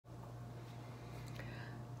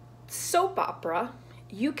soap opera,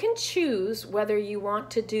 you can choose whether you want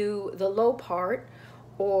to do the low part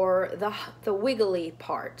or the wiggly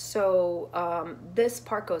part. So this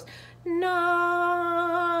part goes na,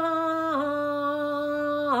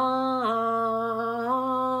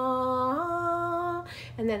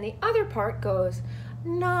 and then the other part goes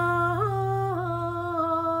na.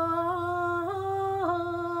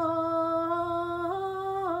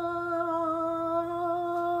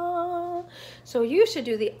 So you should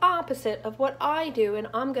do the opposite of what I do, and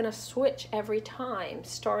I'm going to switch every time,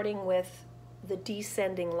 starting with the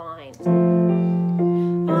descending lines.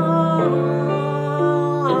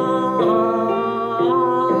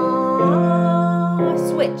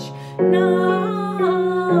 Switch.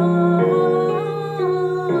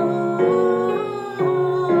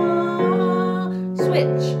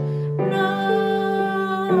 Switch.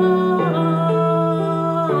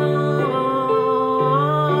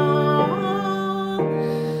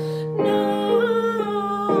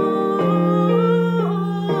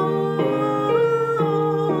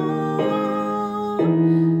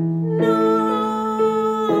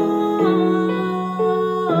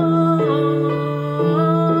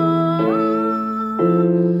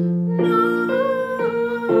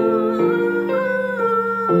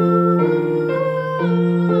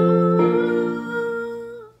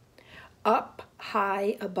 Up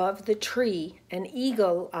high above the tree, an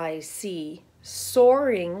eagle I see,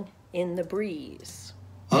 soaring in the breeze.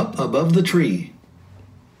 Up above the tree.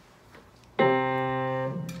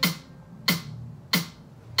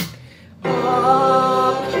 Up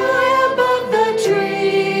high above the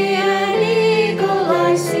tree, an eagle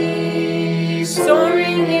I see,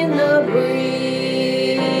 soaring in the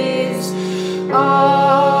breeze.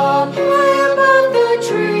 Up high above the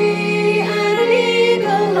tree, an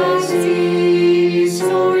eagle I see,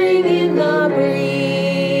 soaring in the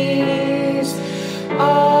breeze.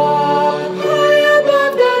 Up high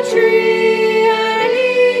above the tree, an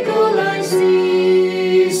eagle I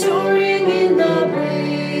see, soaring in the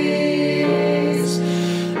breeze.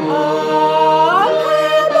 Up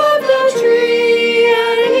high above the tree,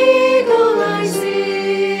 an eagle I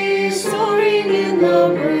see, soaring in the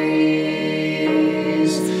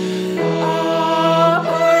breeze. Up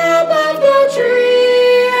high above the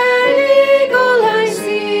tree, an eagle I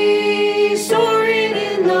see, soaring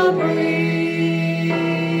in the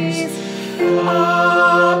breeze.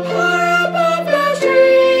 Up high above the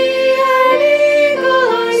tree, an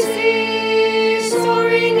eagle I see,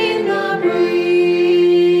 soaring in the breeze.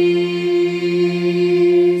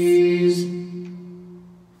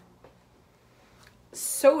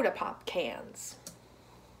 Soda pop cans.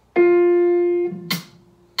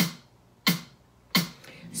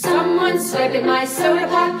 Someone's swiping my soda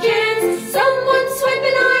pop cans. Someone's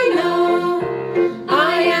swiping, I know.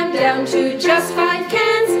 I am down to just 5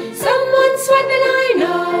 cans. Someone's swiping, I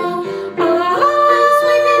know. I'm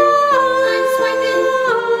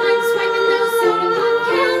swiping those soda pop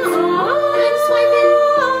cans. I'm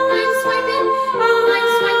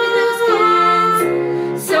swiping those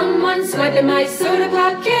cans. Someone's swiping my soda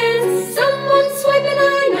pop cans. Someone's swiping,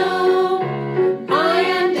 I know. I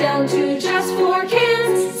am down to just 4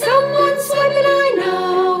 cans. Someone's swiping, I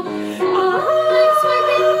know. I'm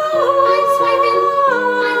swiping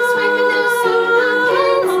those soda pop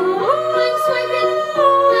cans.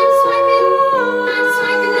 I'm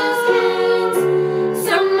swiping those cans.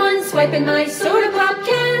 Someone's swiping my soda pop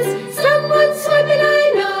cans. Someone's swiping,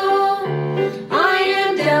 I know. I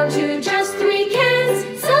am down to just 3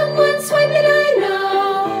 cans. Someone's swiping, I know.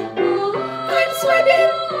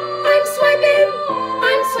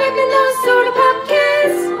 I'm swiping those soda pop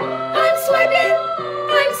cans.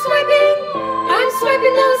 I'm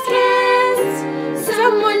swiping those cans.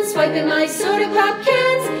 Someone's swiping my soda pop cans.